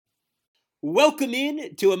Welcome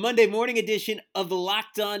in to a Monday morning edition of the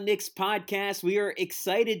Locked On Knicks podcast. We are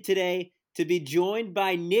excited today to be joined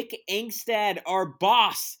by Nick Angstadt, our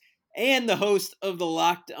boss, and the host of the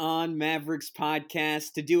Locked On Mavericks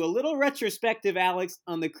podcast, to do a little retrospective, Alex,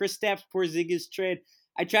 on the Kristaps Porzingis trade.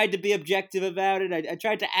 I tried to be objective about it. I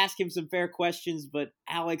tried to ask him some fair questions, but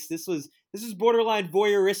Alex, this was borderline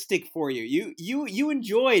voyeuristic for you. You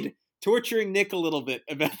enjoyed torturing Nick a little bit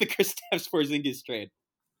about the Kristaps Porzingis trade.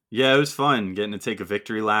 Yeah, it was fun getting to take a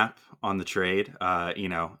victory lap on the trade.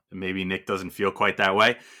 Maybe Nick doesn't feel quite that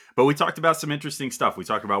way, but we talked about some interesting stuff. We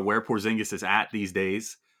talked about where Porzingis is at these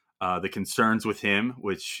days, the concerns with him,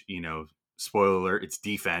 which, spoiler alert, it's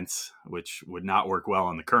defense, which would not work well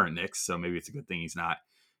on the current Knicks. So maybe it's a good thing he's not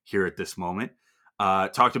here at this moment.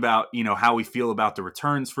 Talked about, how we feel about the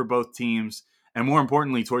returns for both teams. And more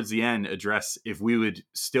importantly, towards the end, address if we would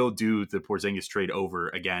still do the Porzingis trade over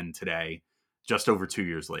again today, just over 2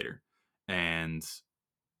 years later. And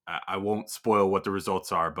I won't spoil what the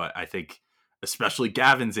results are, but I think especially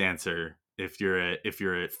Gavin's answer, if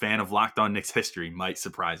you're a fan of Locked On Knicks history, might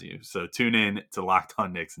surprise you. So tune in to Locked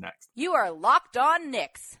On Knicks next. You are Locked On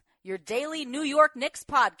Knicks, your daily New York Knicks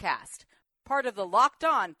podcast, part of the Locked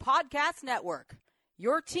On Podcast Network,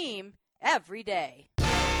 your team every day.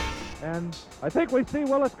 And I think we see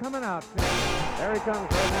Willis coming out. There he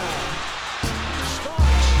comes right now.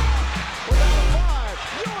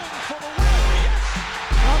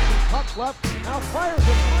 Puck left, now fires it,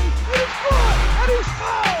 and he's good, and he's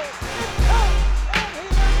fouled! It counts, and he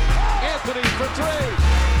is fouled! Anthony for three.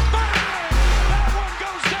 Bang! That one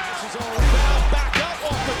goes down! This is all foul, back up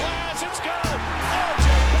off the glass, it's good! RJ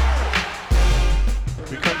Barrett!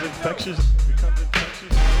 Becomes infectious.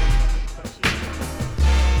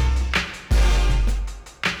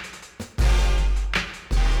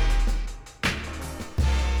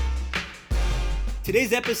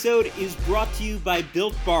 Today's episode is brought to you by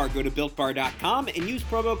Built Bar. Go to BuiltBar.com and use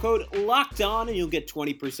promo code LOCKEDON and you'll get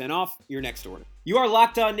 20% off your next order. You are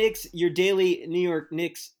Locked On Knicks, your daily New York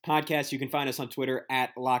Knicks podcast. You can find us on Twitter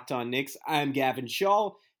at Locked On Knicks. I'm Gavin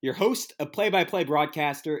Shaw, your host, a play-by-play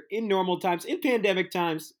broadcaster in normal times, in pandemic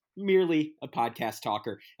times, merely a podcast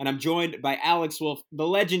talker. And I'm joined by Alex Wolf, the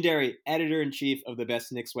legendary editor-in-chief of the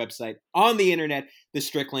best Knicks website on the internet, The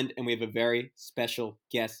Strickland. And we have a very special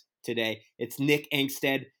guest today. It's Nick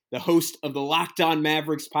Angstadt, the host of the Locked On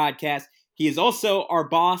Mavericks podcast. He is also our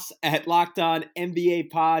boss at Locked On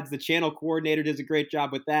NBA Pods. The channel coordinator does a great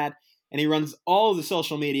job with that. And he runs all of the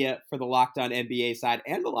social media for the Locked On NBA side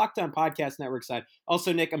and the Locked On Podcast Network side.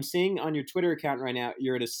 Also, Nick, I'm seeing on your Twitter account right now,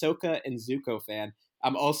 you're an Ahsoka and Zuko fan.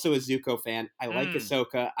 I'm also a Zuko fan. I like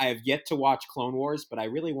Ahsoka. I have yet to watch Clone Wars, but I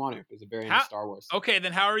really want to because I'm very into Star Wars. Okay,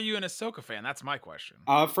 then how are you an Ahsoka fan? That's my question.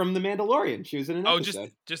 From The Mandalorian. She was in an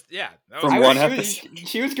episode. Yeah. From one episode.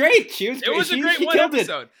 She was great. She was a great one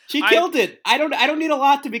episode. She killed it. I don't need a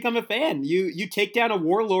lot to become a fan. You take down a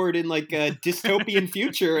warlord in like a dystopian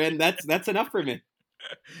future, and that's enough for me.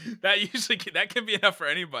 That can be enough for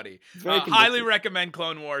anybody. Highly recommend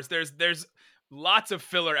Clone Wars. There's lots of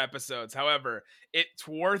filler episodes. However, it's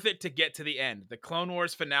worth it to get to the end. The Clone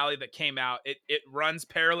Wars finale that came out, it runs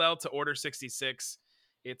parallel to Order 66.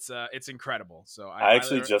 It's incredible. So I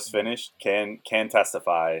actually just finished. Can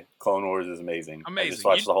testify. Clone Wars is amazing. I just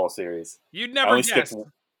watched the whole series. You'd never guessed.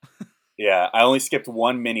 I only skipped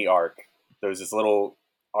one mini arc. There was this little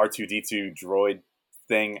R2-D2 droid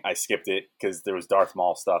thing. I skipped it because there was Darth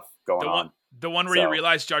Maul stuff going on. The one where you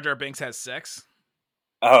realize Jar Jar Binks has sex?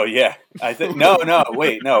 Oh, yeah. I think no,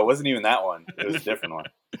 it wasn't even that one. It was a different one.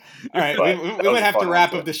 All right, we would have to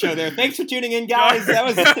wrap up the show there. Thanks for tuning in, guys. That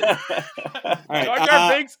was all right. Jar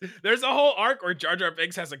Jar Binks. There's a whole arc where Jar Jar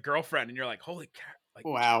Binks has a girlfriend, and you're like, holy crap. Like,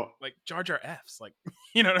 wow. Like Jar Jar F's. Like,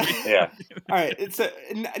 you know what I mean? Yeah. All right. It's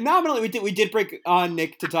nominally we did break on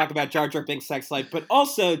Nick to talk about Jar Jar Binks' sex life, but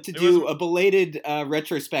also to do a belated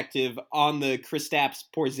retrospective on the Kristaps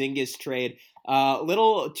Porzingis trade.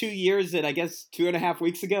 Little 2 years and I guess 2.5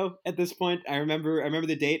 weeks ago at this point. I remember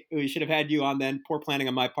the date. We should have had you on then. Poor planning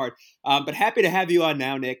on my part. But happy to have you on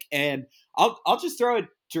now, Nick. And I'll just throw it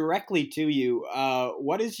directly to you.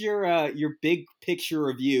 What is your big picture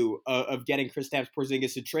review of getting Kristaps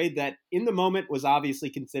Porzingis, a trade that in the moment was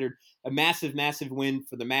obviously considered a massive, massive win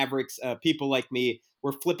for the Mavericks? People like me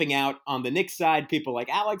were flipping out on the Knicks side. People like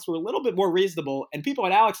Alex were a little bit more reasonable, and people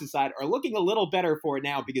on Alex's side are looking a little better for it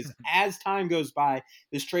now because as time goes by,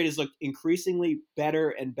 this trade has looked increasingly better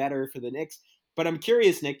and better for the Knicks. But I'm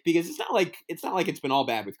curious, Nick, because it's not like it's been all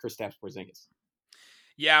bad with Kristaps Porzingis.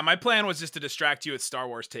 Yeah, my plan was just to distract you with Star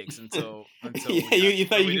Wars takes until yeah, you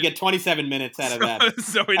thought you could get 27 minutes out of that.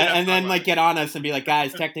 So we and then like get on us and be like,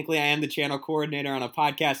 guys, technically I am the channel coordinator on a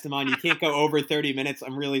podcast I'm on. You can't go over 30 minutes.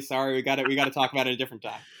 I'm really sorry. We got to talk about it a different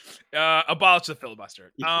time. Abolish the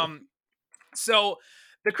filibuster. So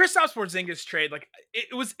the Kristaps Porzingis trade, like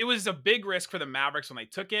it was a big risk for the Mavericks when they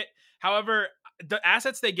took it. However, the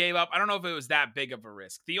assets they gave up, I don't know if it was that big of a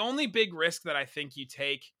risk. The only big risk that I think you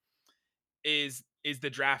take is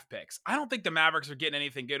the draft picks. I don't think the Mavericks are getting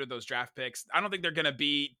anything good with those draft picks. I don't think they're going to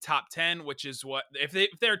be top 10, which is what if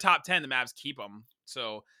they're top 10, the Mavs keep them.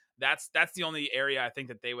 So that's the only area I think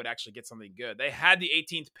that they would actually get something good. They had the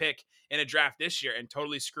 18th pick in a draft this year and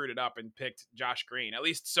totally screwed it up and picked Josh Green. At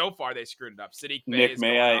least so far they screwed it up. Sadiq Bey Nick, is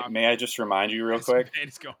may I just remind you real quick?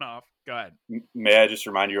 It's going off. Go ahead. May I just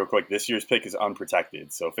remind you real quick? This year's pick is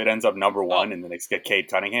unprotected. So if it ends up number one and the Knicks get Cade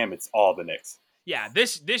Cunningham, it's all the Knicks. Yeah,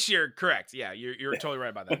 this year, correct. Yeah, you're totally right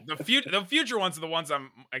about that. The future ones are the ones I'm,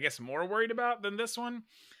 I guess, more worried about than this one.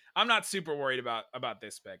 I'm not super worried about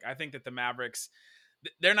this pick. I think that the Mavericks,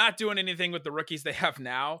 they're not doing anything with the rookies they have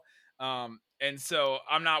now, and so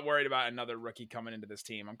I'm not worried about another rookie coming into this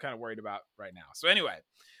team. I'm kind of worried about right now. So anyway,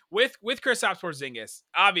 with Kristaps Porzingis,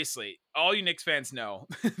 obviously, all you Knicks fans know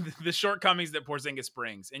the shortcomings that Porzingis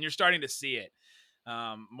brings, and you're starting to see it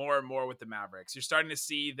more and more with the Mavericks. You're starting to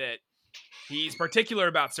see that he's particular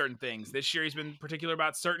about certain things. This year, he's been particular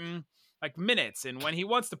about certain like minutes and when he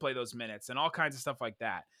wants to play those minutes and all kinds of stuff like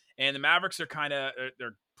that. And the Mavericks are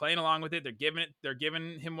they're playing along with it. They're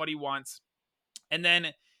giving him what he wants, and then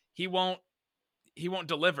he won't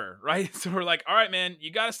deliver, right? So we're like, all right, man,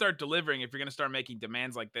 you got to start delivering if you're going to start making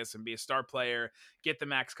demands like this and be a star player, get the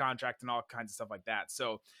max contract and all kinds of stuff like that.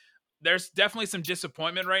 So there's definitely some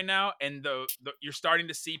disappointment right now, and you're starting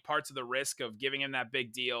to see parts of the risk of giving him that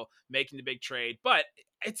big deal, making the big trade. But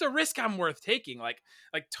it's a risk I'm worth taking, like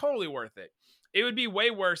totally worth it. It would be way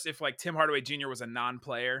worse if like Tim Hardaway Jr. was a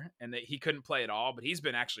non-player and that he couldn't play at all, but he's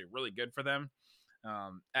been actually really good for them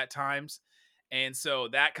at times. And so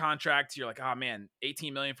that contract, you're like, oh man,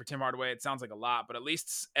 $18 million for Tim Hardaway. It sounds like a lot, but at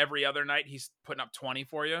least every other night he's putting up 20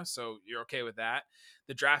 for you. So you're okay with that.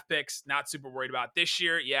 The draft picks, not super worried about this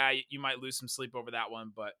year. Yeah, you might lose some sleep over that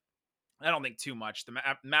one, but I don't think too much. The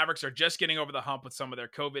Mavericks are just getting over the hump with some of their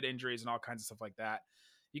COVID injuries and all kinds of stuff like that.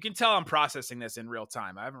 You can tell I'm processing this in real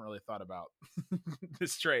time. I haven't really thought about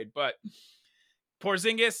this trade, but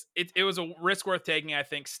Porzingis, it was a risk worth taking, I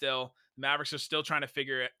think, still. The Mavericks are still trying to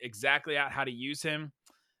figure exactly out how to use him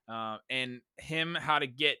and him how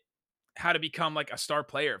to become like a star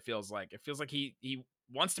player. It feels like he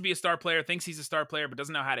wants to be a star player, thinks he's a star player, but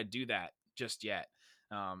doesn't know how to do that just yet.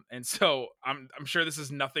 And so I'm sure this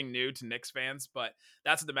is nothing new to Knicks fans, but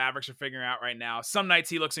that's what the Mavericks are figuring out right now. Some nights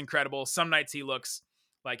he looks incredible. Some nights he looks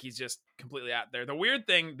like he's just completely out there. The weird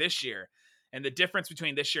thing this year, and the difference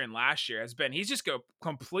between this year and last year, has been he's just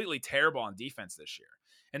completely terrible on defense this year.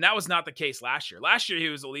 And that was not the case last year. Last year, he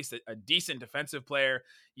was at least a decent defensive player.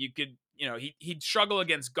 You could, he'd struggle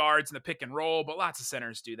against guards in the pick and roll, but lots of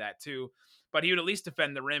centers do that too. But he would at least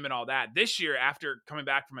defend the rim and all that. This year, after coming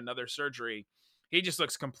back from another surgery, he just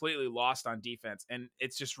looks completely lost on defense. And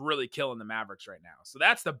it's just really killing the Mavericks right now. So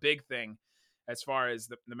that's the big thing as far as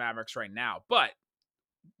the Mavericks right now. But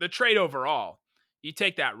the trade overall, you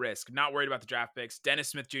take that risk, not worried about the draft picks. Dennis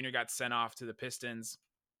Smith Jr. got sent off to the Pistons.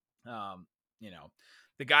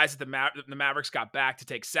 The guys at the Mavericks got back to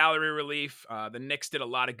take salary relief. The Knicks did a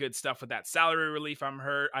lot of good stuff with that salary relief.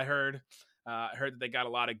 I heard that they got a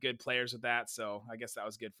lot of good players with that. So I guess that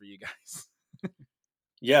was good for you guys.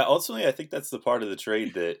 Yeah, ultimately, I think that's the part of the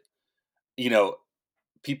trade that,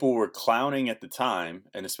 people were clowning at the time,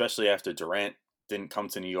 and especially after Durant didn't come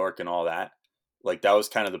to New York and all that. Like, that was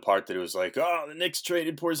kind of the part that it was like, oh, the Knicks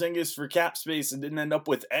traded Porzingis for cap space and didn't end up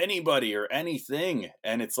with anybody or anything.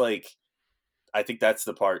 And it's like, I think that's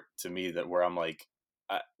the part to me that where I'm like,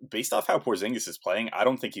 based off how Porzingis is playing, I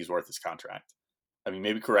don't think he's worth his contract. I mean,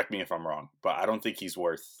 maybe correct me if I'm wrong, but I don't think he's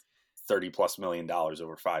worth $30+ million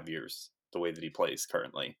over 5 years the way that he plays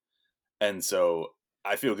currently. And so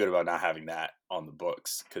I feel good about not having that on the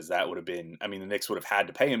books, because that would have been, the Knicks would have had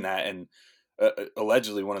to pay him that. And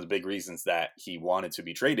allegedly one of the big reasons that he wanted to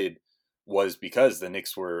be traded was because the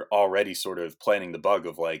Knicks were already sort of planning the bug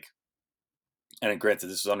of like, and granted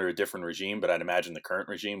this was under a different regime, but I'd imagine the current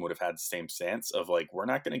regime would have had the same stance of like, we're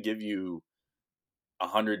not going to give you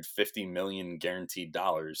 $150 million guaranteed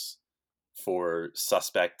dollars for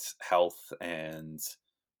suspect health and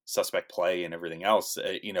suspect play and everything else.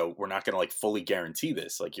 We're not going to like fully guarantee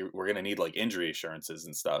this. Like we're going to need like injury assurances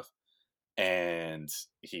and stuff. And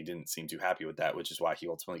he didn't seem too happy with that, which is why he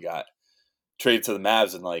ultimately got traded to the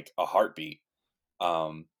Mavs in like a heartbeat.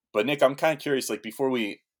 But Nick, I'm kind of curious, like before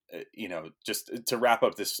we, just to wrap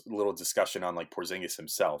up this little discussion on like Porzingis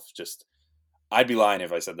himself, just I'd be lying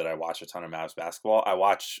if I said that I watch a ton of Mavs basketball. I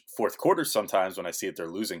watch fourth quarters sometimes when I see that they're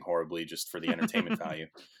losing horribly just for the entertainment value.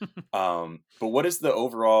 But what is the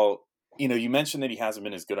overall, you mentioned that he hasn't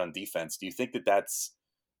been as good on defense. Do you think that that's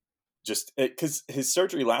just because his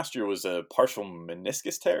surgery last year was a partial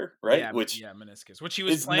meniscus tear, right? Yeah, meniscus, which he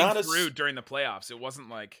was is playing not through during the playoffs. It wasn't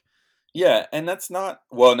like. Yeah, and that's not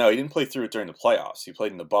well. No, he didn't play through it during the playoffs. He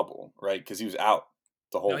played in the bubble, right? Because he was out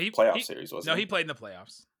the whole playoff series, wasn't he? No, he played in the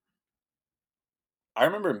playoffs. I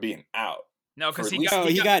remember him being out. No, because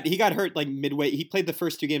he got hurt like midway. He played the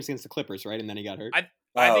first 2 games against the Clippers, right, and then he got hurt.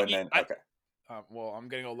 Okay. Well, I'm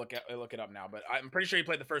gonna go look it up now, but I'm pretty sure he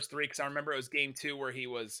played the first 3 because I remember it was game 2 where he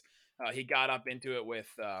was he got up into it with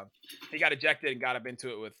he got ejected and got up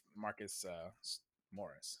into it with Marcus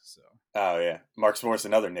Morris. So. Oh yeah, Marcus Morris,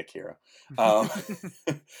 another Knick hero.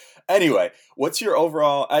 Anyway, what's your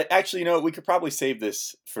overall? Actually, we could probably save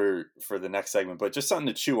this for the next segment, but just something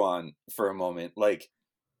to chew on for a moment. Like,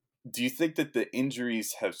 do you think that the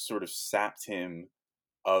injuries have sort of sapped him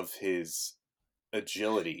of his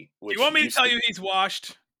agility? Do you want me to tell you he's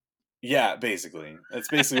washed? Yeah, basically. That's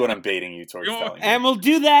basically what I'm baiting you towards telling you. And we'll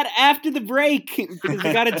do that after the break because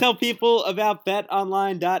we got to tell people about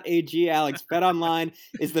betonline.ag, Alex. BetOnline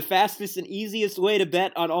is the fastest and easiest way to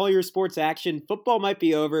bet on all your sports action. Football might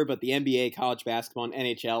be over, but the NBA, college basketball, and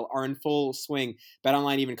NHL are in full swing.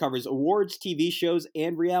 BetOnline even covers awards, TV shows,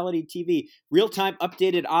 and reality TV. Real-time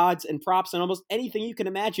updated odds and props on almost anything you can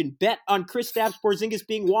imagine. Bet on Kristaps Porzingis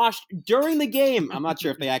being washed during the game. I'm not sure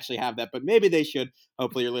if they actually have that, but maybe they should.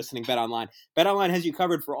 Hopefully you're listening. BetOnline. BetOnline has you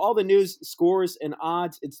covered for all the news, scores, and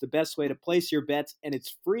odds. It's the best way to place your bets, and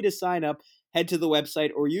it's free to sign up. Head to the website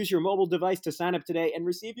or use your mobile device to sign up today and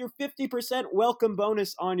receive your 50% welcome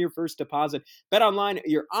bonus on your first deposit. BetOnline,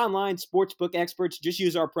 your online sportsbook experts. Just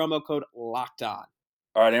use our promo code LOCKEDON.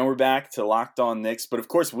 All right, and we're back to Locked On Knicks. But of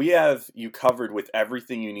course, we have you covered with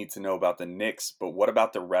everything you need to know about the Knicks. But what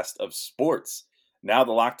about the rest of sports? Now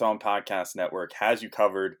the Locked On Podcast Network has you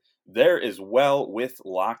covered there as well with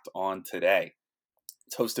Locked On Today.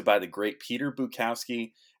 It's hosted by the great Peter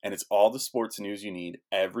Bukowski, and it's all the sports news you need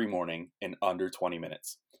every morning in under 20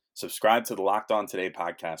 minutes. Subscribe to the Locked On Today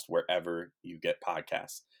podcast wherever you get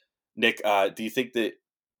podcasts. Nick, do you think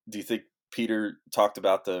Peter talked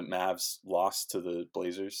about the Mavs loss to the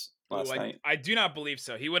Blazers last night? I do not believe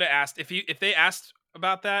so. He would have asked if they asked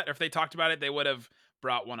about that, or if they talked about it, they would have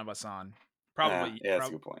brought one of us on. Probably, that's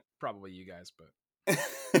a good point. Probably you guys, but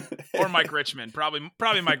or Mike Richmond. Probably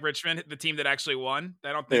Mike Richmond, the team that actually won.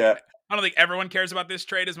 I don't think everyone cares about this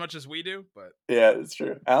trade as much as we do, but yeah, that's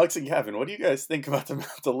true. Alex and Kevin, what do you guys think about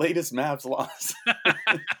the latest Mavs loss?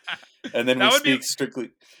 And then we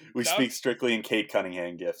speak strictly in Kate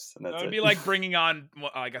Cunningham gifts. And that would be like bringing on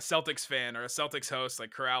like a Celtics fan or a Celtics host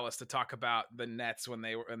like Corrales to talk about the Nets when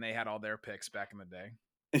they had all their picks back in the day.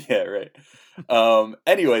 Yeah, right.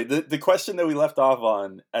 Anyway, the question that we left off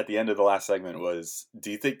on at the end of the last segment was, do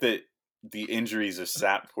you think that the injuries have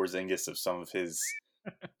sapped Porzingis of some of his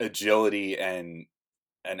agility and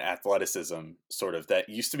athleticism, sort of, that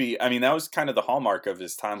used to be, I mean, that was kind of the hallmark of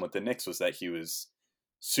his time with the Knicks, was that he was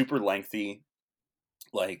super lengthy,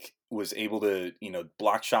 like was able to,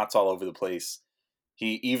 block shots all over the place.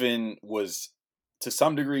 He even was to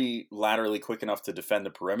some degree laterally quick enough to defend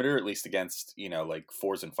the perimeter, at least against, like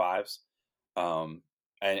 4s and 5s.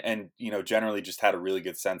 And generally just had a really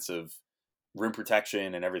good sense of rim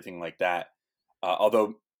protection and everything like that.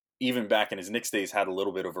 Although even back in his Knicks days had a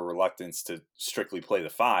little bit of a reluctance to strictly play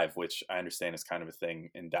the 5, which I understand is kind of a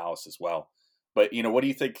thing in Dallas as well. But, what do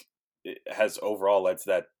you think has overall led to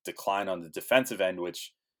that decline on the defensive end,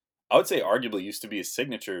 which I would say arguably used to be his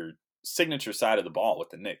signature side of the ball with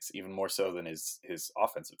the Knicks, even more so than his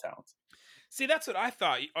offensive talents? See, that's what I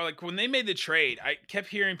thought. Like when they made the trade, I kept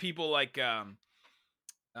hearing people I kept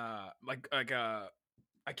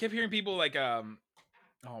hearing people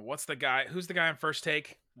what's the guy? Who's the guy on First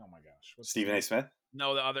Take? Oh my gosh. Stephen A. Smith?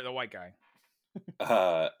 No, the white guy.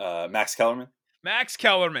 Max Kellerman? Max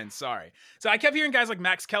Kellerman, sorry. So I kept hearing guys like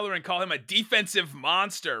Max Kellerman call him a defensive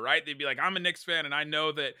monster, right? They'd be like, I'm a Knicks fan, and I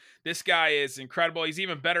know that this guy is incredible. He's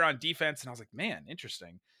even better on defense. And I was like, man,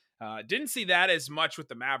 interesting. Didn't see that as much with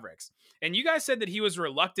the Mavericks. And you guys said that he was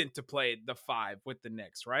reluctant to play the 5 with the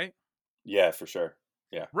Knicks, right? Yeah, for sure.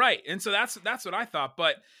 Yeah. Right. And so that's what I thought.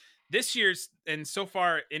 But this year's, and so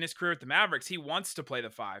far in his career with the Mavericks, he wants to play the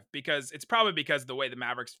 5 because it's probably because of the way the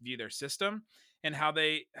Mavericks view their system and how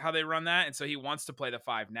they run that. And so he wants to play the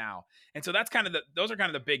 5 now. And so that's those are kind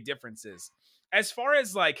of the big differences. As far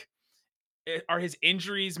as are his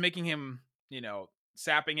injuries making him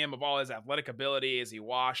sapping him of all his athletic ability as he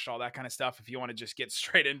washed, all that kind of stuff. If you want to just get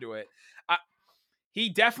straight into it, he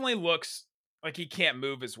definitely looks like he can't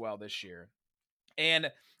move as well this year.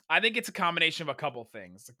 And I think it's a combination of a couple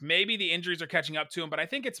things. Like maybe the injuries are catching up to him, but I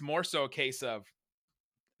think it's more so a case of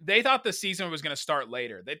they thought the season was going to start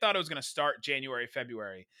later. They thought it was going to start January,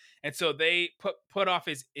 February. And so they put off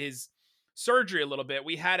his surgery a little bit.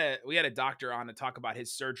 We had a doctor on to talk about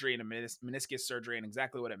his surgery and a meniscus surgery and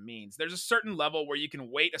exactly what it means. There's a certain level where you can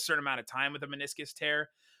wait a certain amount of time with a meniscus tear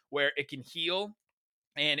where it can heal.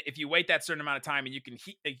 And if you wait that certain amount of time and you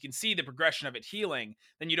can see the progression of it healing,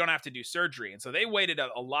 then you don't have to do surgery. And so they waited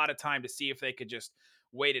a lot of time to see if they could just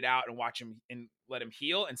wait it out and watch him and let him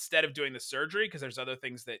heal instead of doing the surgery, because there's other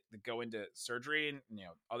things that go into surgery and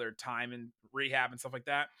other time and rehab and stuff like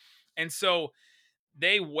that. And so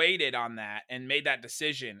they waited on that and made that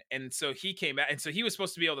decision. And so he came back, and so he was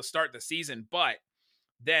supposed to be able to start the season, but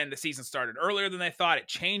then the season started earlier than they thought. It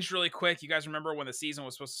changed really quick. You guys remember when the season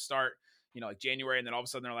was supposed to start, like January, and then all of a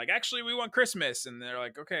sudden they're like, actually, we want Christmas. And they're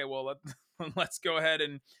like, okay, well, let's go ahead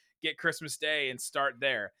and get Christmas Day and start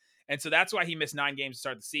there. And so that's why he missed 9 games to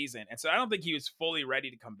start the season. And so I don't think he was fully ready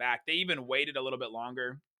to come back. They even waited a little bit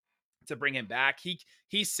longer to bring him back.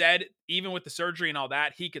 He said even with the surgery and all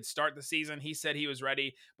that, he could start the season. He said he was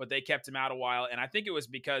ready, but they kept him out a while. And I think it was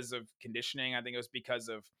because of conditioning. I think it was because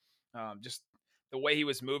of just the way he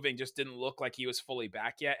was moving just didn't look like he was fully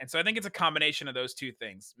back yet. And so I think it's a combination of those two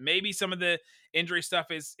things. Maybe some of the injury stuff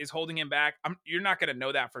is holding him back. You're not going to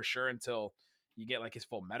know that for sure until you get like his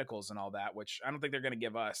full medicals and all that, which I don't think they're going to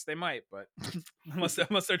give us. They might, but unless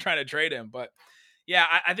they're trying to trade him. But yeah,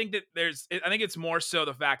 I think that I think it's more so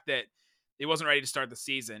the fact that he wasn't ready to start the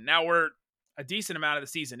season. Now we're a decent amount of the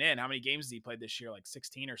season in. How many games did he play this year? Like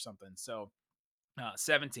 16 or something. So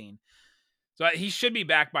 17. So he should be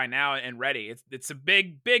back by now and ready. It's a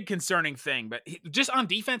big concerning thing, but just on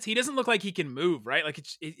defense, he doesn't look like he can move, right? Like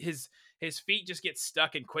his feet just get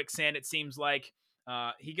stuck in quicksand. It seems like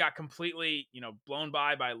he got completely, blown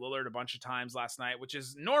by Lillard a bunch of times last night, which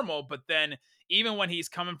is normal. But then even when he's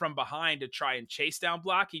coming from behind to try and chase down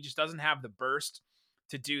block, he just doesn't have the burst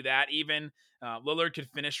to do that. Even Lillard could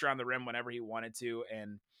finish around the rim whenever he wanted to.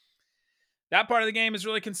 And that part of the game is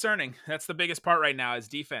really concerning. That's the biggest part right now is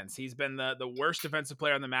defense. He's been the worst defensive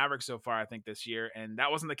player on the Mavericks so far, I think, this year. And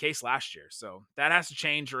that wasn't the case last year. So that has to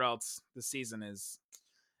change, or else the season is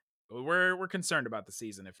we're concerned about the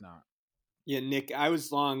season, if not. Yeah, Nick, I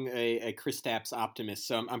was long a Kristaps optimist,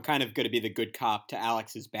 so I'm kind of going to be the good cop to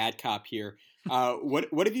Alex's bad cop here.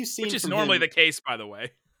 What have you seen? Which is normally the case, by the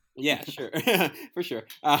way. Yeah, sure, for sure.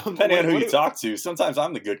 Depending on who you talk to, sometimes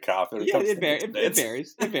I'm the good cop. It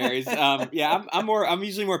varies. It varies. Yeah, I'm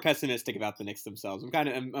usually more pessimistic about the Knicks themselves.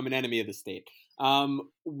 I'm an enemy of the state.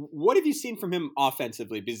 What have you seen from him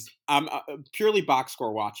offensively? Because I'm purely box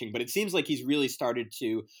score watching, but it seems like he's really started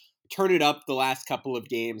to turn it up the last couple of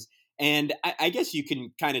games. And I guess you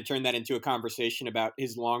can kind of turn that into a conversation about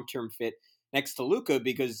his long-term fit next to Luka,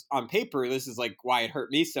 because on paper, this is like why it hurt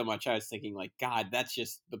me so much. I was thinking like, God, that's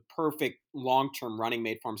just the perfect long-term running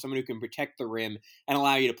mate for him. Someone who can protect the rim and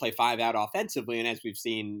allow you to play 5 out offensively. And as we've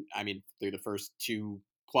seen, through the first 2+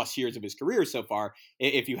 years of his career so far,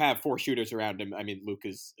 if you have 4 shooters around him,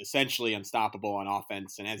 Luka's essentially unstoppable on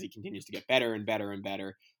offense. And as he continues to get better and better and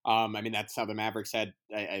better, that's how the Mavericks had,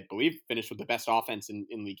 I believe, finished with the best offense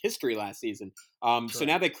in league history last season. So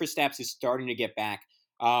now that Kristaps is starting to get back,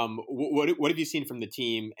 what have you seen from the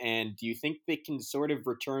team? And do you think they can sort of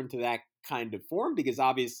return to that kind of form? Because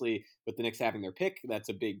obviously with the Knicks having their pick, that's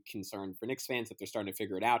a big concern for Knicks fans that they're starting to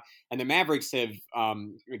figure it out. And the Mavericks have,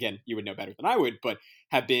 again, you would know better than I would, but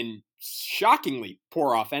have been shockingly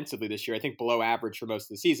poor offensively this year. I think below average for most of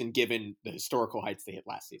the season, given the historical heights they hit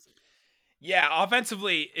last season. Yeah,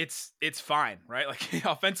 offensively, it's fine, right? Like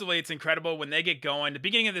offensively, it's incredible when they get going. The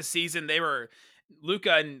beginning of the season, they were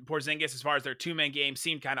Luka and Porzingis, as far as their 2-man game,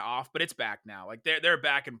 seemed kind of off, but it's back now. Like they're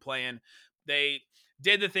back and playing. They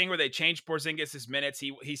did the thing where they changed Porzingis' minutes.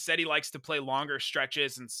 He said he likes to play longer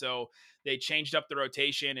stretches, and so they changed up the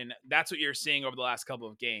rotation, and that's what you're seeing over the last couple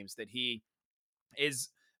of games, that he is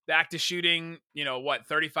back to shooting,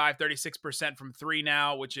 35, 36% from 3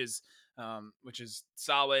 now, which is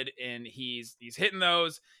solid. And he's hitting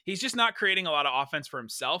those. He's just not creating a lot of offense for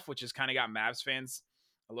himself, which has kind of got Mavs fans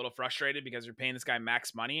a little frustrated, because you're paying this guy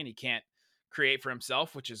max money and he can't create for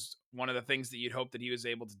himself, which is one of the things that you'd hope that he was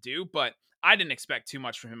able to do. But I didn't expect too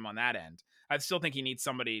much from him on that end. I still think he needs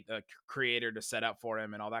somebody, a creator, to set up for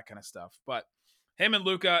him and all that kind of stuff. But him and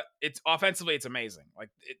Luka, it's offensively, it's amazing.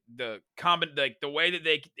 Like the way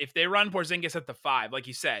that if they run Porzingis at the 5, like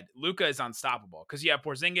you said, Luka is unstoppable, because you have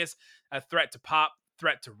Porzingis, a threat to pop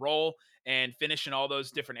threat to roll and finish in all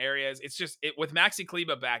those different areas. It's just with Maxi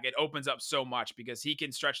Kleber back, it opens up so much because he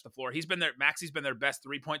can stretch the floor. Maxi's been their best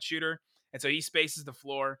 3-point shooter, and so he spaces the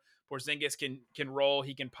floor. Porzingis can roll,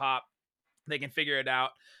 he can pop. They can figure it out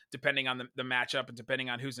depending on the matchup and depending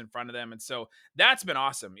on who's in front of them. And so that's been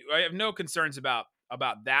awesome. I have no concerns about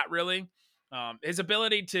that really. His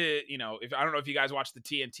ability to, I don't know if you guys watched the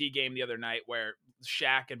TNT game the other night where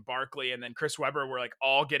Shaq and Barkley and then Chris Webber were like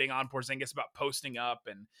all getting on Porzingis about posting up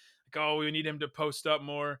and like, oh, we need him to post up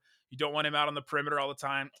more. You don't want him out on the perimeter all the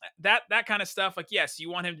time. That kind of stuff. Like, yes, you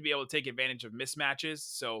want him to be able to take advantage of mismatches.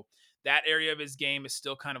 So that area of his game is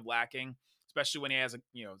still kind of lacking, especially when he has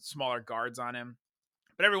smaller guards on him.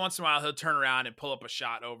 But every once in a while, he'll turn around and pull up a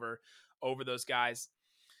shot over those guys.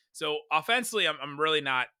 So offensively, I'm really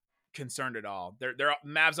not concerned at all. Their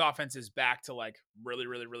Mavs offense is back to like really,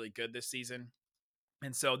 really, really good this season.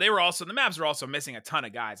 And so the Mavs are also missing a ton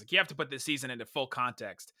of guys. Like, you have to put this season into full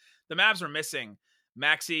context. The Mavs were missing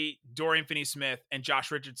Maxey, Dorian Finney-Smith, and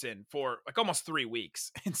Josh Richardson for like almost 3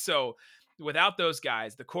 weeks. And so without those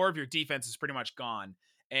guys, the core of your defense is pretty much gone.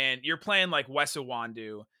 And you're playing like Wes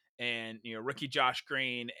Iwundu and, rookie Josh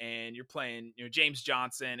Green, and you're playing, James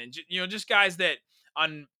Johnson and, just guys that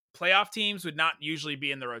on playoff teams would not usually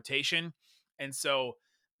be in the rotation. And so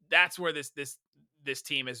that's where this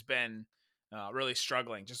team has been really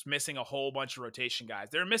struggling, just missing a whole bunch of rotation guys.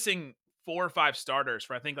 They're missing 4 or 5 starters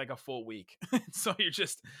for I think like a full week. So you're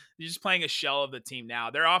just playing a shell of the team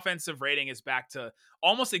now. Their offensive rating is back to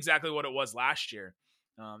almost exactly what it was last year.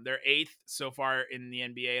 They're 8th so far in the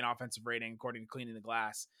NBA in offensive rating, according to Cleaning the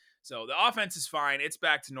Glass. So the offense is fine. It's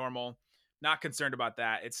back to normal. Not concerned about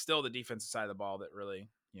that. It's still the defensive side of the ball that really,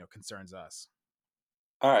 concerns us.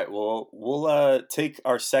 All right, well, we'll take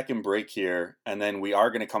our second break here, and then we are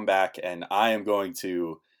going to come back, and I am going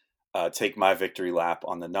to take my victory lap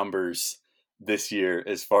on the numbers this year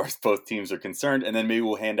as far as both teams are concerned, and then maybe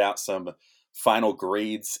we'll hand out some final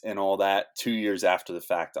grades and all that 2 years after the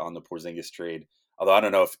fact on the Porzingis trade. Although I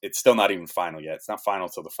don't know if it's still not even final yet. It's not final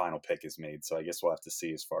until the final pick is made, so I guess we'll have to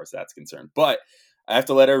see as far as that's concerned. But I have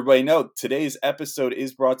to let everybody know, today's episode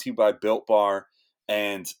is brought to you by Built Bar.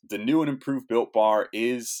 And the new and improved Built Bar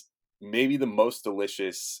is maybe the most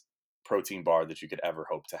delicious protein bar that you could ever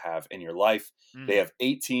hope to have in your life. They have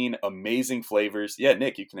 18 amazing flavors. Yeah,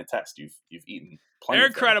 Nick, you can attest. You've eaten plenty. They're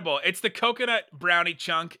incredible. It's the coconut brownie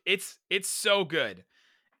chunk. It's so good.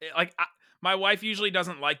 My wife usually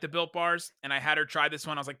doesn't like the Built Bars, and I had her try this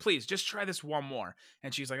one. I was like, please, just try this one more.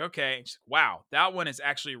 And she's like, okay. And she's like, wow, that one is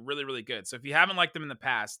actually really, really good. So if you haven't liked them in the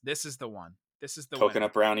past, this is the one. This is the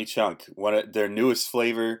coconut brownie chunk, one of their newest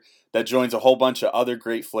flavor that joins a whole bunch of other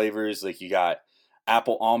great flavors. Like, you got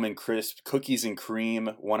apple almond crisp, cookies and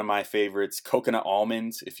cream, one of my favorites, coconut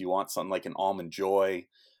almonds if you want something like an almond joy,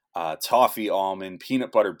 toffee almond,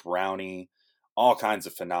 peanut butter brownie, all kinds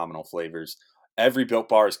of phenomenal flavors. Every Built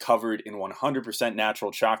Bar is covered in 100%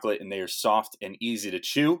 natural chocolate, and they are soft and easy to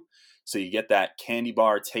chew. So you get that candy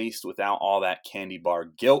bar taste without all that candy bar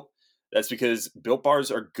guilt. That's because Built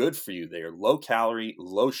Bars are good for you. They are low calorie,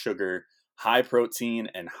 low sugar, high protein,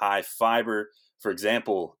 and high fiber. For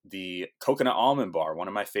example, the coconut almond bar, one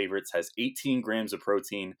of my favorites, has 18 grams of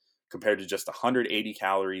protein compared to just 180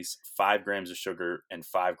 calories, 5 grams of sugar, and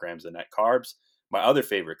 5 grams of net carbs. My other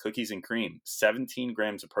favorite, cookies and cream, 17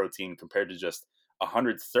 grams of protein compared to just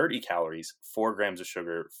 130 calories, 4 grams of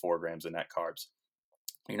sugar, 4 grams of net carbs.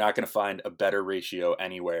 You're not going to find a better ratio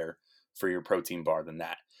anywhere for your protein bar than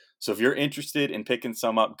that. So if you're interested in picking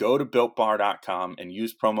some up, go to BuiltBar.com and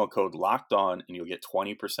use promo code LOCKEDON, and you'll get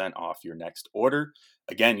 20% off your next order.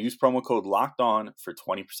 Again, use promo code LOCKEDON for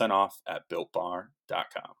 20% off at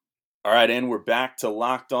BuiltBar.com. All right, and we're back to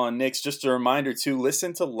Locked On Knicks. Just a reminder to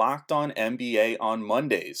listen to Locked On NBA on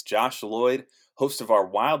Mondays. Josh Lloyd, host of our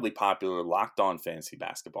wildly popular Locked On Fantasy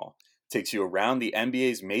Basketball, takes you around the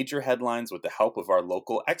NBA's major headlines with the help of our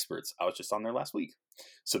local experts. I was just on there last week.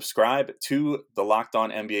 Subscribe to the Locked On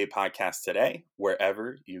NBA podcast today,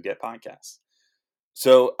 wherever you get podcasts.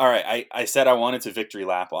 So, all right, I said I wanted to victory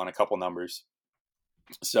lap on a couple numbers.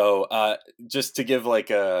 So, just to give like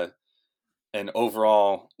an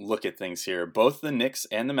overall look at things here, both the Knicks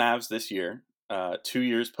and the Mavs this year, 2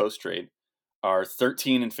 years post-trade, are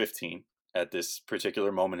 13 and 15 at this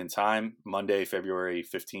particular moment in time, Monday, February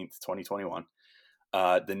 15th, 2021.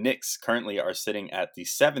 The Knicks currently are sitting at the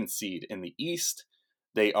 7th seed in the East.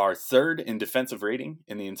 They are 3rd in defensive rating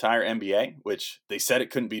in the entire NBA, which they said it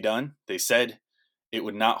couldn't be done. They said it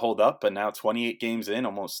would not hold up, but now 28 games in,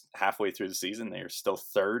 almost halfway through the season, they are still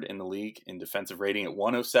 3rd in the league in defensive rating at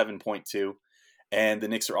 107.2. And the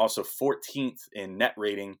Knicks are also 14th in net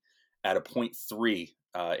rating at a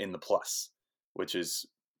 0.3 in the plus. which is,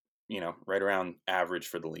 right around average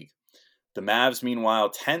for the league. The Mavs, meanwhile,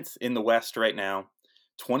 10th in the West right now,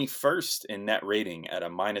 21st in net rating at a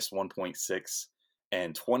minus 1.6,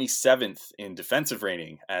 and 27th in defensive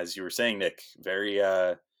rating. As you were saying, Nick, very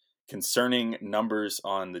concerning numbers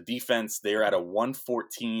on the defense. They're at a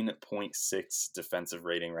 114.6 defensive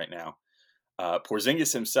rating right now.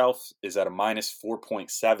 Porzingis himself is at a minus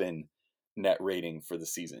 4.7 net rating for the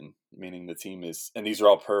season, meaning the team is, and these are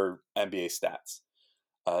all per NBA stats.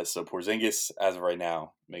 So Porzingis, as of right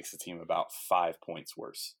now, makes the team about 5 points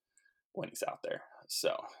worse when he's out there.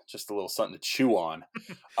 So just a little something to chew on.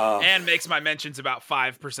 And makes my mentions about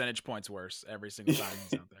 5 percentage points worse every single time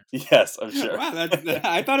he's out there. Yes, I'm sure. Wow,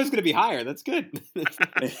 I thought it was going to be higher. That's good.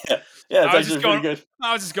 Yeah, it's actually pretty good.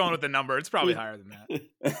 I was just going with the number. It's probably higher than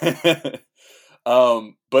that.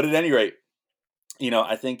 But at any rate,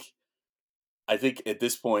 I think at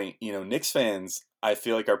this point, Knicks fans, I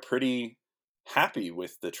feel like, are pretty happy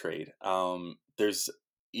with the trade. There's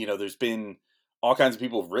been all kinds of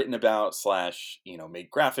people written about / made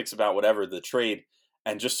graphics about whatever the trade,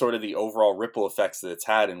 and just sort of the overall ripple effects that it's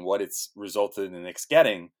had and what it's resulted in the Knicks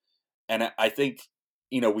getting. And I think,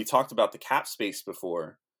 we talked about the cap space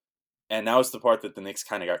before, and that was the part that the Knicks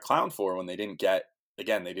kind of got clowned for when they didn't get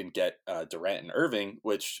Durant and Irving,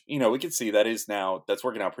 which, we can see that's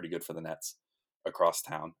working out pretty good for the Nets across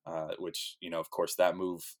town, which, of course, that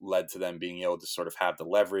move led to them being able to sort of have the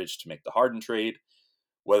leverage to make the Harden trade.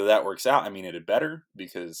 Whether that works out, I mean, it had better,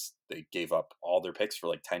 because they gave up all their picks for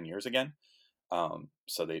like 10 years again.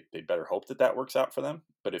 So they better hope that works out for them.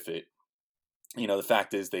 But if it, the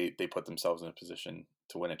fact is they put themselves in a position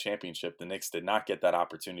to win a championship. The Knicks did not get that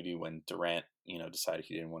opportunity when Durant, decided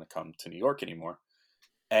he didn't want to come to New York anymore.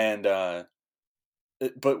 And,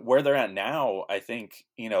 but where they're at now, I think,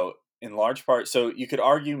 in large part, so you could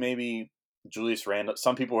argue maybe Julius Randle.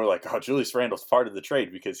 Some people were like, oh, Julius Randle's part of the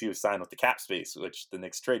trade because he was signed with the cap space, which the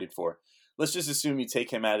Knicks traded for. Let's just assume you take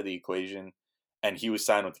him out of the equation and he was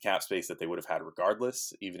signed with the cap space that they would have had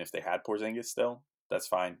regardless, even if they had Porzingis still. That's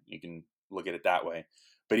fine. You can look at it that way.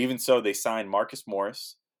 But even so, they signed Marcus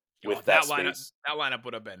Morris with that space. That lineup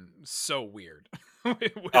would have been so weird.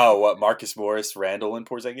 What, Marcus Morris, Randle, and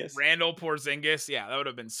Porzingis? Randle, Porzingis, yeah, that would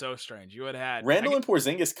have been so strange. You would have had Randle and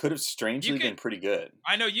Porzingis could have strangely been pretty good.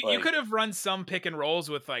 I know you could have run some pick and rolls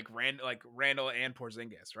with Randle and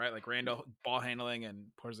Porzingis, right? Like Randle ball handling and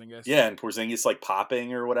Porzingis. Yeah, and Porzingis like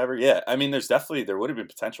popping or whatever. Yeah, I mean, there would have been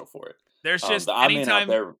potential for it. There's just anytime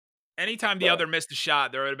the other missed a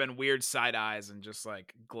shot, there would have been weird side eyes and just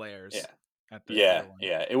like glares. Yeah.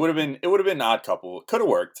 It would have been an odd couple. Could have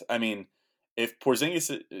worked. I mean, if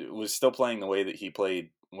Porzingis was still playing the way that he played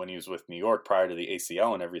when he was with New York prior to the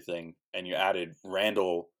ACL and everything, and you added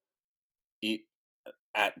Randle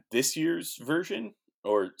at this year's version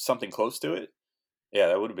or something close to it, yeah,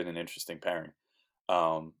 that would have been an interesting pairing.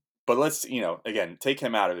 But let's, again, take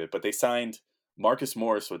him out of it. But they signed Marcus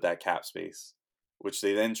Morris with that cap space, which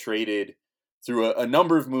they then traded through a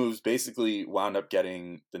number of moves, basically wound up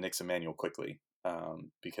getting the Knicks Emmanuel quickly,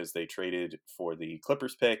 because they traded for the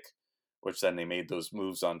Clippers pick, which then they made those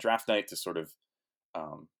moves on draft night to sort of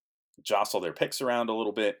jostle their picks around a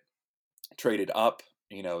little bit, traded up,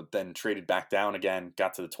 then traded back down again,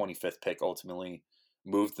 got to the 25th pick, ultimately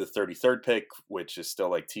moved the 33rd pick, which is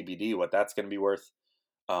still like TBD what that's going to be worth.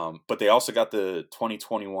 But they also got the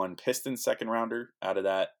 2021 Pistons second rounder out of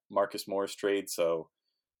that Marcus Morris trade. So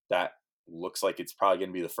that looks like it's probably going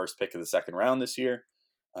to be the first pick of the second round this year.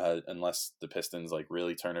 Unless the Pistons like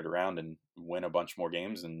really turn it around and win a bunch more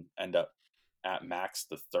games and end up at max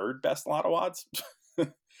the third best lotto odds.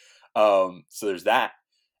 So there's that.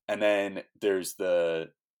 And then there's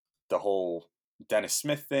the whole Dennis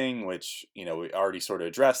Smith thing, which, we already sort of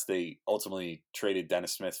addressed. They ultimately traded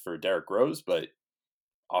Dennis Smith for Derrick Rose, but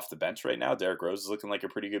off the bench right now, Derrick Rose is looking like a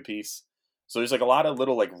pretty good piece. So there's like a lot of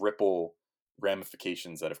little like ripple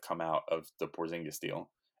ramifications that have come out of the Porzingis deal.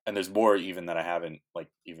 And there's more even that I haven't like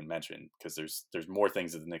even mentioned, because there's more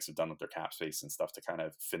things that the Knicks have done with their cap space and stuff to kind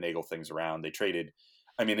of finagle things around.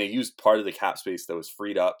 They used part of the cap space that was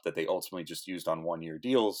freed up that they ultimately just used on 1-year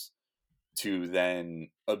deals to then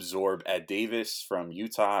absorb Ed Davis from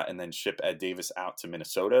Utah and then ship Ed Davis out to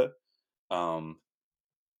Minnesota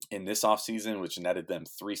in this offseason, which netted them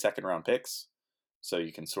 3 second-round picks. So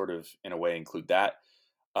you can sort of, in a way, include that.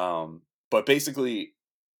 But basically,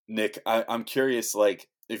 Nick, I'm curious, like,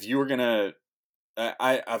 if you were gonna,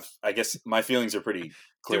 I guess my feelings are pretty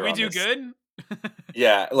clear. Did we do good?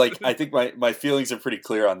 Yeah, like I think my feelings are pretty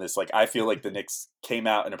clear on this. Like, I feel like the Knicks came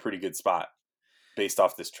out in a pretty good spot based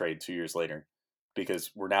off this trade 2 years later,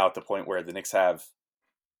 because we're now at the point where the Knicks have,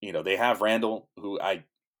 they have Randle, who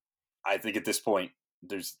I think at this point,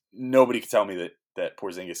 there's nobody can tell me that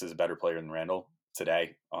Porzingis is a better player than Randall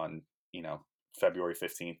today on, February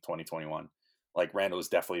 15th, 2021. Like, Randall is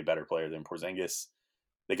definitely a better player than Porzingis.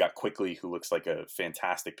 They got Quickly, who looks like a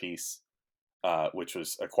fantastic piece, which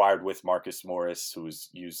was acquired with Marcus Morris, who was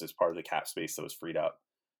used as part of the cap space that was freed up.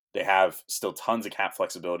 They have still tons of cap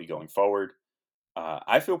flexibility going forward.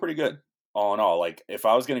 I feel pretty good, all in all. Like, if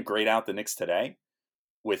I was going to grade out the Knicks today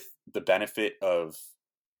with the benefit of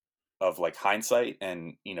like hindsight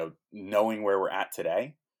and, knowing where we're at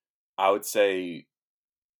today, I would say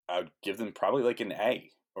I would give them probably like an A,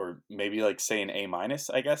 or maybe like say an A minus,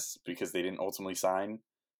 I guess, because they didn't ultimately sign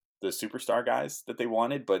the superstar guys that they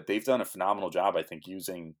wanted, but they've done a phenomenal job, I think,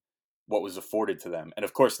 using what was afforded to them. And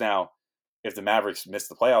of course, now if the Mavericks miss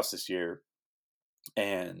the playoffs this year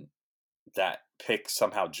and that pick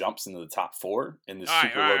somehow jumps into the top 4 in this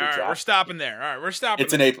super loaded draft, we're stopping there. All right, we're stopping.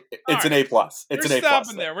 It's an A. It's an A plus. It's an A plus. We're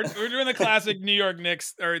stopping there. We're doing the classic New York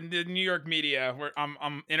Knicks or the New York media.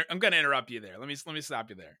 I'm going to interrupt you there. Let me stop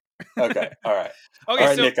you there. Okay. All right. Okay. All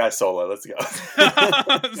right, so, Nick Isola, let's go.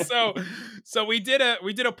 so we did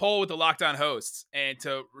a poll with the Locked On hosts and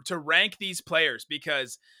to rank these players,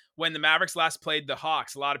 because when the Mavericks last played the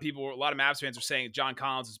Hawks, a lot of Mavs fans are saying John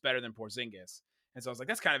Collins is better than Porzingis. And so I was like,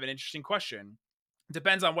 that's kind of an interesting question. It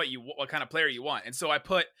depends on what kind of player you want. And so I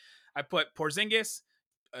put Porzingis,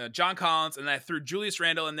 John Collins, and then I threw Julius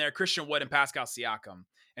Randle in there, Christian Wood, and Pascal Siakam,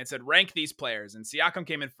 and said rank these players. And Siakam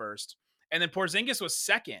came in first, and then Porzingis was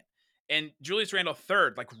second, and Julius Randle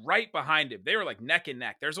third, like right behind him. They were like neck and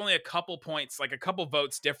neck. There's only a couple points, like a couple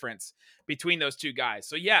votes difference between those two guys.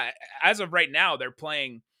 So yeah, as of right now, they're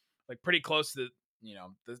playing like pretty close to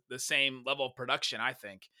the same level of production, I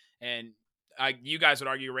think. And you guys would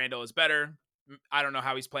argue Randle is better. I don't know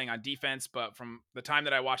how he's playing on defense, but from the time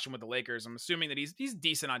that I watched him with the Lakers, I'm assuming that he's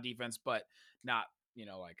decent on defense, but not,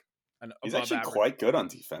 like he's actually average. Quite good on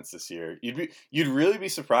defense this year. You'd really be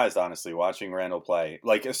surprised, honestly, watching Randle play,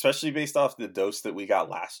 like especially based off the dose that we got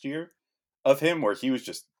last year of him, where he was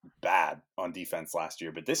just bad on defense last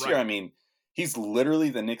year. But this year, I mean, he's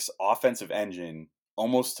literally the Knicks' offensive engine,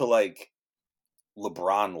 almost to like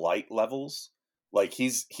LeBron light levels. Like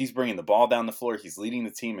he's bringing the ball down the floor. He's leading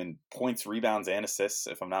the team in points, rebounds, and assists,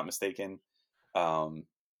 if I'm not mistaken. I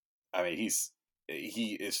mean,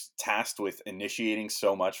 he is tasked with initiating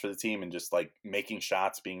so much for the team and just like making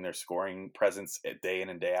shots, being their scoring presence day in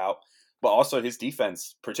and day out. But also his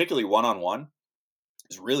defense, particularly one-on-one,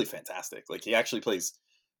 is really fantastic. Like he actually plays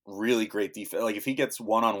really great defense. Like if he gets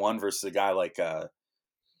one-on-one versus a guy like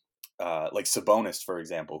Sabonis, for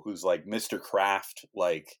example, who's like Mr. Kraft,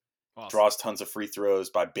 like draws tons of free throws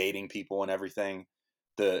by baiting people and everything.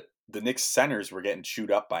 The Knicks centers were getting chewed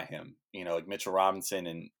up by him. Like Mitchell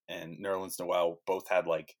Robinson and Nerlens Noel both had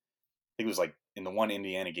like, I think it was like in the one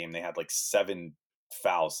Indiana game, they had like 7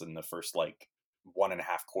 fouls in the first like 1.5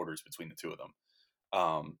 quarters between the two of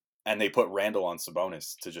them. And they put Randle on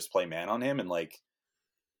Sabonis to just play man on him. And like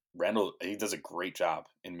Randle, he does a great job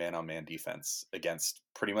in man-on-man defense against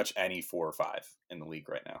pretty much any 4 or 5 in the league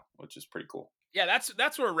right now, which is pretty cool. Yeah,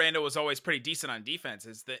 that's where Randle was always pretty decent on defense,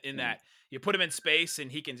 is that that you put him in space and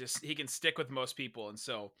he can stick with most people, and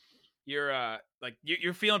so you're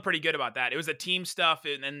feeling pretty good about that. It was a team stuff,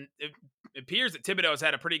 and it appears that Thibodeau's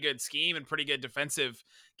had a pretty good scheme and pretty good defensive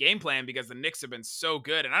game plan, because the Knicks have been so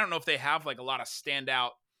good, and I don't know if they have like a lot of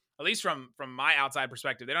standout. At least from my outside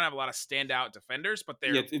perspective, they don't have a lot of standout defenders, but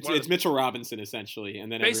they're it's Mitchell Robinson essentially,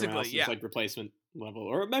 and then everyone else is like replacement level,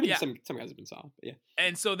 or maybe some guys have been solid, but yeah.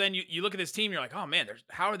 And so then you look at this team, you're like, oh man,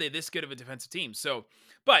 how are they this good of a defensive team? So,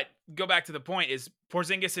 but go back to the point is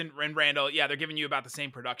Porzingis and Randle, yeah, they're giving you about the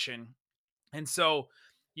same production, and so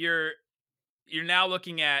you're now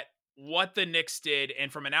looking at what the Knicks did,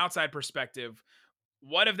 and from an outside perspective,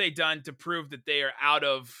 what have they done to prove that they are out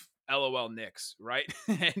of LOL Knicks, right?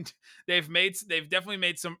 And they've definitely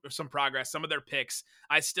made some progress. Some of their picks,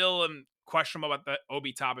 I still am questionable about the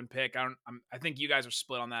Obi Toppin pick. I think you guys are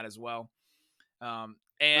split on that as well. And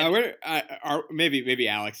maybe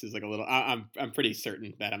Alex is like a little. I'm pretty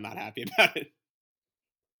certain that I'm not happy about it.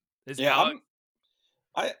 Alex?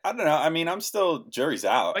 I don't know. I mean, I'm still jury's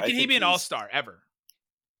out. But can he be an all-star ever?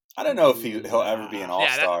 I don't know if he'll ever be an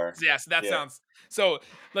all-star. That sounds so.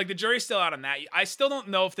 Like the jury's still out on that. I still don't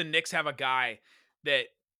know if the Knicks have a guy that.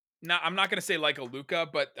 I'm not going to say like a Luka,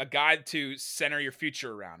 but a guy to center your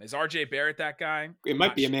future around. Is RJ Barrett that guy? It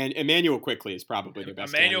might be Emmanuel Quickly is probably the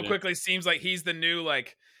best. Emmanuel Quickly seems like he's the new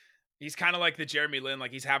he's kind of like the Jeremy Lin,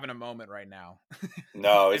 like he's having a moment right now.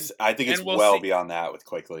 No, I think it's well beyond that with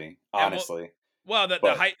Quickly, honestly.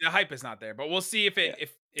 The hype is not there, but we'll see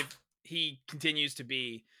if he continues to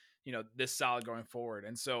be this solid going forward.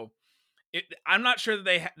 And so I'm not sure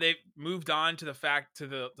that they've moved on to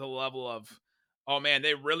the level of, oh man,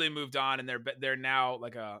 they really moved on and they're now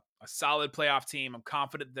like a solid playoff team. I'm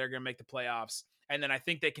confident they're going to make the playoffs. And then I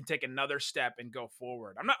think they can take another step and go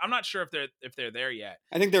forward. I'm not sure if they're there yet.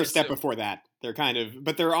 I think they're a step before that.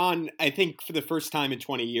 But they're on, I think for the first time in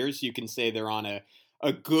 20 years, you can say they're on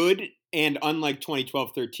a good and, unlike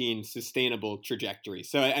 2012-13, sustainable trajectory.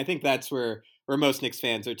 So I think that's where most Knicks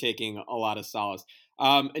fans are taking a lot of solace.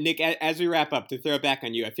 Nick, as we wrap up, to throw it back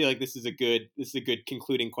on you, I feel like this is a good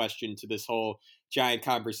concluding question to this whole giant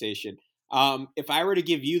conversation. If I were to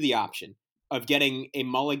give you the option of getting a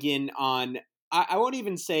mulligan on, I won't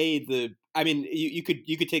even say you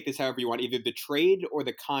could take this however you want, either the trade or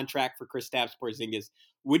the contract for Kristaps Porzingis.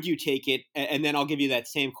 Would you take it? And then I'll give you that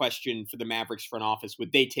same question for the Mavericks front office.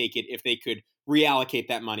 Would they take it if they could reallocate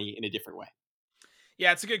that money in a different way?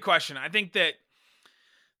 Yeah, it's a good question. I think that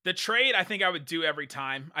the trade, I think I would do every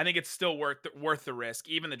time. I think it's still worth the risk,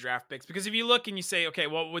 even the draft picks. Because if you look and you say, okay,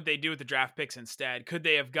 what would they do with the draft picks instead? Could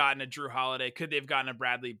they have gotten a Drew Holiday? Could they have gotten a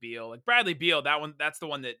Bradley Beal? Like Bradley Beal, that's the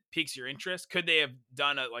one that piques your interest. Could they have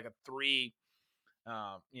done a three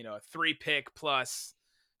pick plus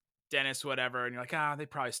Dennis, whatever? And you're like, they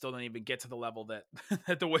probably still don't even get to the level that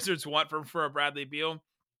that the Wizards want for a Bradley Beal.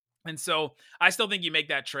 And so I still think you make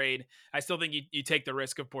that trade. I still think you take the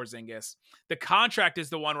risk of Porzingis. The contract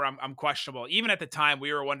is the one where I'm questionable. Even at the time,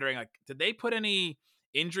 we were wondering, like, did they put any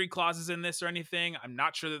injury clauses in this or anything? I'm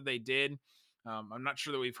not sure that they did. I'm not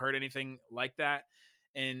sure that we've heard anything like that.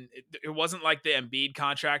 And it wasn't like the Embiid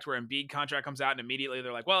contract, where Embiid contract comes out and immediately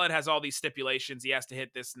they're like, well, it has all these stipulations. He has to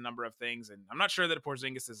hit this number of things. And I'm not sure that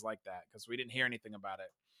Porzingis is like that because we didn't hear anything about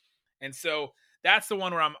it. And so that's the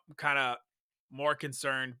one where I'm kind of more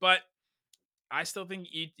concerned, but I still think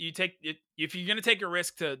you take it. If you're going to take a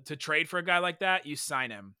risk to trade for a guy like that, you sign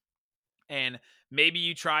him, and maybe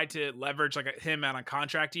you try to leverage him on a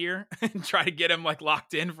contract year and try to get him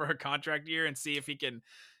locked in for a contract year and see if he can,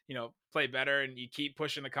 play better. And you keep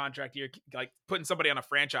pushing the contract year, like putting somebody on a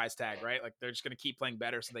franchise tag, right? Like they're just going to keep playing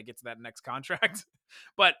better so they get to that next contract.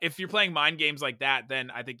 But if you're playing mind games like that,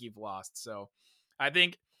 then I think you've lost. So I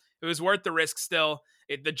think it was worth the risk still.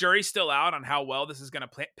 The jury's still out on how well this is going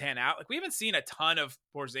to pan out. Like we haven't seen a ton of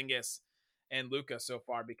Porzingis and Luka so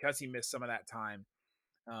far because he missed some of that time.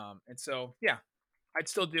 And so, yeah, I'd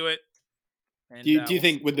still do it. And, do you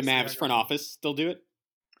think would the Mavs front office still do it?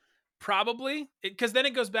 Probably, because then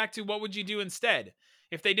it goes back to what would you do instead?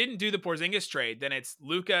 If they didn't do the Porzingis trade, then it's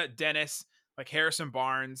Luka, Dennis, like Harrison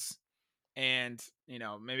Barnes, and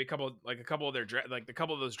maybe a couple of their a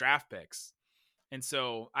couple of those draft picks. And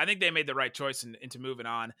so I think they made the right choice into moving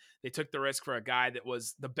on. They took the risk for a guy that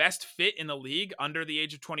was the best fit in the league under the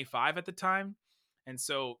age of 25 at the time. And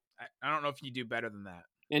so I don't know if you do better than that.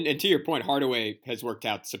 And to your point, Hardaway has worked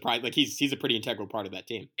out surprised. Like he's a pretty integral part of that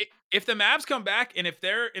team. If the Mavs come back and if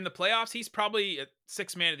they're in the playoffs, he's probably a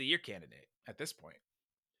 6th man of the year candidate at this point.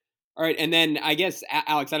 All right, and then I guess,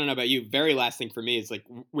 Alex, I don't know about you. Very last thing for me is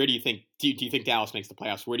where do you think? Do you think Dallas makes the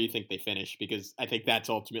playoffs? Where do you think they finish? Because I think that's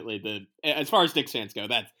ultimately as far as Knicks fans go,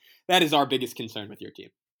 that is our biggest concern with your team.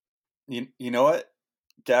 You know what,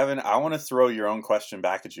 Gavin? I want to throw your own question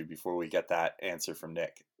back at you before we get that answer from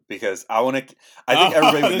Nick, because I think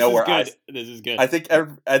everybody would know where this is good. I think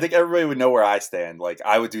everybody would know where I stand. Like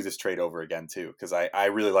I would do this trade over again too, because I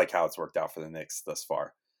really like how it's worked out for the Knicks thus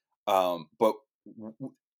far. But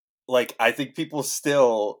I think people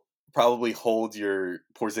still probably hold your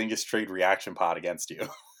Porzingis trade reaction pod against you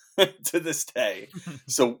to this day.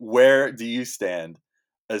 So where do you stand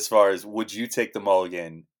as far as, would you take the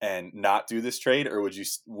mulligan and not do this trade, or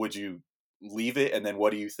would you leave it? And then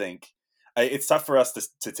what do you think? It's tough for us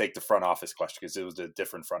to take the front office question because it was a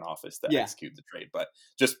different front office that executed the trade. But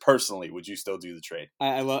just personally, would you still do the trade?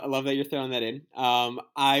 I love that you're throwing that in.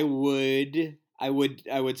 I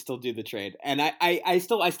would still do the trade. And I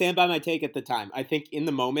stand by my take at the time. I think in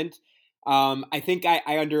the moment, I think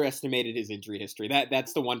I underestimated his injury history.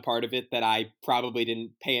 That's the one part of it that I probably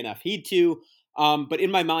didn't pay enough heed to. But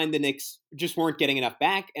in my mind, the Knicks just weren't getting enough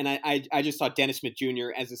back. And I just thought Dennis Smith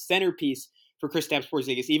Jr. as a centerpiece for Kristaps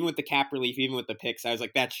Porzingis, even with the cap relief, even with the picks, I was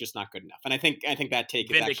like, that's just not good enough. And I think that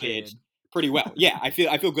take is actually aged pretty well. Yeah, I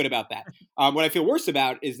feel good about that. What I feel worse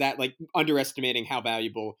about is that underestimating how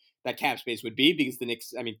valuable that cap space would be, because the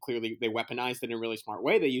Knicks, clearly they weaponized it in a really smart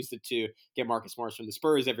way. They used it to get Marcus Morris from the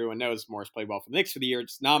Spurs. Everyone knows Morris played well for the Knicks for the year.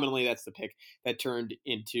 Just nominally, that's the pick that turned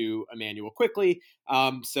into Emmanuel quickly.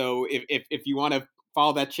 So if you want to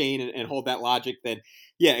follow that chain and hold that logic, then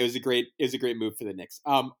yeah, it was a great move for the Knicks.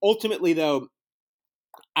 Ultimately, though,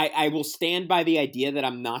 I will stand by the idea that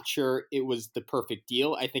I'm not sure it was the perfect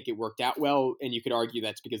deal. I think it worked out well, and you could argue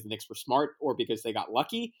that's because the Knicks were smart or because they got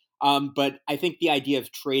lucky. But I think the idea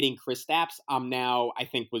of trading Kristaps I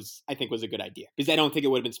think was a good idea, because I don't think it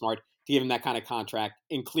would have been smart to give him that kind of contract.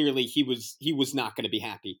 And clearly he was not going to be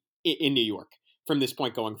happy in New York from this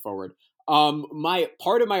point going forward. My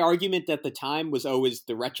part of my argument at the time was always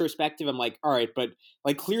the retrospective. I'm like, all right, but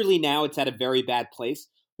like clearly now it's at a very bad place.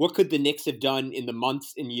 What could the Knicks have done in the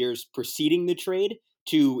months and years preceding the trade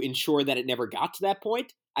to ensure that it never got to that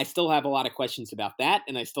point? I still have a lot of questions about that,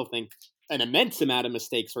 and I still think an immense amount of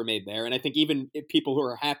mistakes were made there. And I think even if people who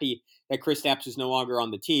are happy that Kristaps is no longer on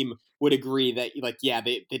the team would agree that, like, yeah,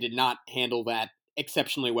 they did not handle that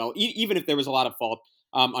exceptionally well, even if there was a lot of fault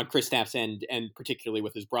on Kristaps' end, and particularly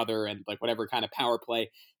with his brother and like whatever kind of power play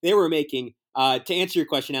they were making. To answer your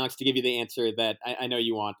question, Alex, to give you the answer that I know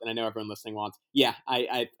you want, and I know everyone listening wants, yeah,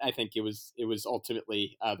 I think it was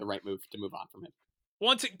ultimately the right move to move on from him.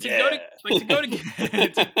 Well, to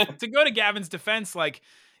go to Gavin's defense, like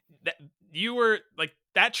that, you were like,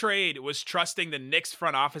 that trade was trusting the Knicks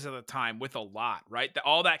front office at the time with a lot, right?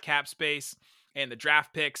 All that cap space and the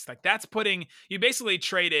draft picks, like that's putting, you basically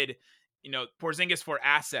traded, Porzingis for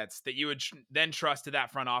assets that you would then trust to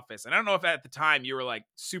that front office. And I don't know if at the time you were like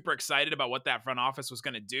super excited about what that front office was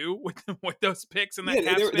going to do with those picks and that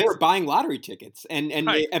cap space. They were buying lottery tickets and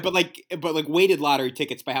right. but weighted lottery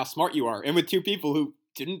tickets by how smart you are, and with two people who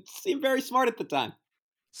didn't seem very smart at the time.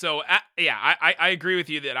 So I agree with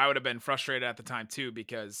you that I would have been frustrated at the time too,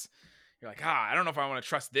 because you're like, I don't know if I want to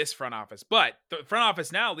trust this front office. But the front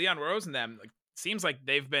office now, Leon Rose and them, like, seems like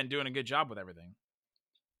they've been doing a good job with everything.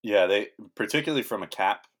 Yeah, they, particularly from a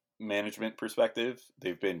cap management perspective,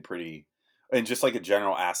 they've been pretty, and just like a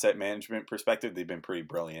general asset management perspective, they've been pretty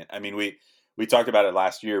brilliant. I mean, we talked about it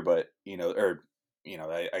last year, but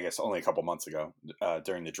I guess only a couple months ago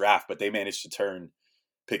during the draft, but they managed to turn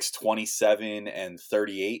picks 27 and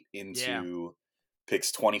 38 into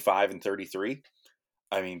picks 25 and 33.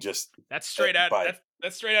 I mean, just that's straight out.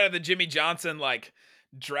 That's straight out of the Jimmy Johnson like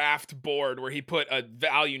draft board, where he put a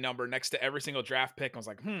value number next to every single draft pick. I was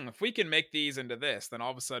like, if we can make these into this, then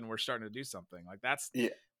all of a sudden we're starting to do something. Like that's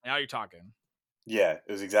now you're talking. Yeah,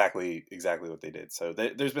 it was exactly what they did. So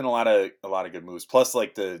there's been a lot of good moves. Plus,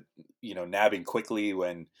 like the nabbing quickly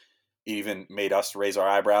when it even made us raise our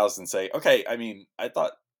eyebrows and say, okay, I mean, I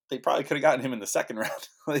thought they probably could have gotten him in the second round.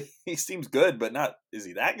 Like, he seems good, but is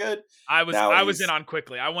he that good? I was in on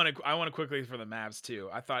quickly. I want to quickly for the Mavs too.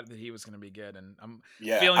 I thought that he was going to be good, and I'm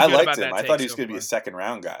feeling good liked about him. that. I thought he was going to be a second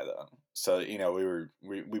round guy though. So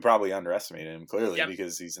we probably underestimated him clearly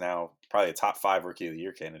because he's now probably a top 5 rookie of the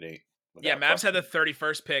year candidate. Yeah, Mavs had the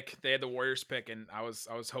 31st pick. They had the Warriors pick, and I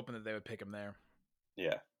was hoping that they would pick him there.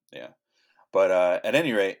 Yeah. But at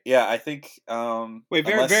any rate, I think. Wait,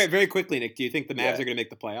 very, very quickly, Nick. Do you think the Mavs are going to make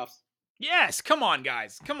the playoffs? Yes. Come on,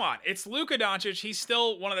 guys. Come on. It's Luka Doncic. He's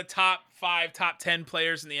still one of the top 5, top 10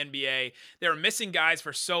 players in the NBA. They were missing guys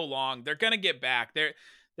for so long. They're going to get back. They're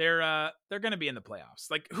going to be in the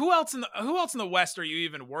playoffs. Like, who else in the West are you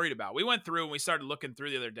even worried about? We went through and we started looking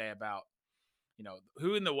through the other day about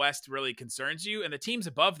who in the West really concerns you, and the teams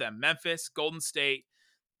above them: Memphis, Golden State,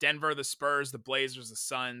 Denver, the Spurs, the Blazers, the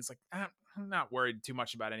Suns. Like, I'm not worried too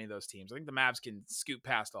much about any of those teams. I think the Mavs can scoot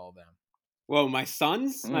past all of them. Whoa, my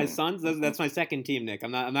Suns? That's my second team, Nick.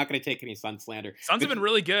 I'm not going to take any Suns slander. Suns have been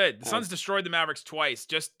really good. The Suns destroyed the Mavericks twice,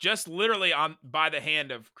 just literally by the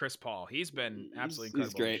hand of Chris Paul. He's been absolutely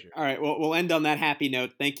incredible. He's great. All right, well, we'll end on that happy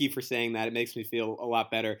note. Thank you for saying that. It makes me feel a lot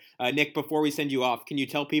better. Nick, before we send you off, can you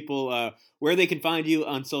tell people where they can find you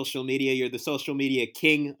on social media? You're the social media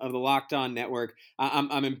king of the Locked On Network.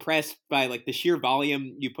 I'm impressed by like the sheer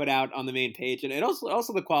volume you put out on the main page, and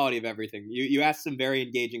also the quality of everything. You asked some very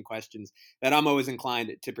engaging questions that I'm always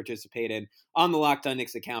inclined to participate in on the Locked On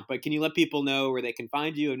Knicks account. But can you let people know where they can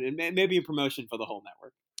find you, and maybe a promotion for the whole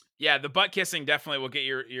network? Yeah, the butt kissing definitely will get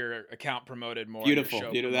your account promoted more. Beautiful.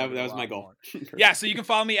 That was my goal. Yeah, so you can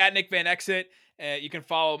follow me at Nick Van Exit. You can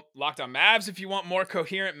follow Locked On Mavs if you want more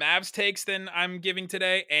coherent Mavs takes than I'm giving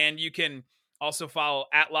today. And you can also follow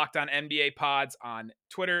at Locked On NBA Pods on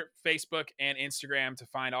Twitter, Facebook, and Instagram to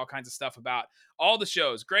find all kinds of stuff about all the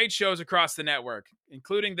shows. Great shows across the network,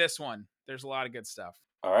 including this one. There's a lot of good stuff.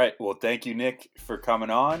 All right. Well, thank you, Nick, for coming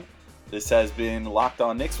on. This has been Locked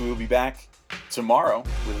On Knicks. We will be back tomorrow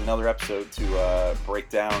with another episode to break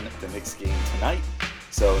down the Knicks game tonight.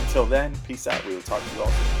 So until then, peace out. We will talk to you all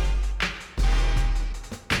soon.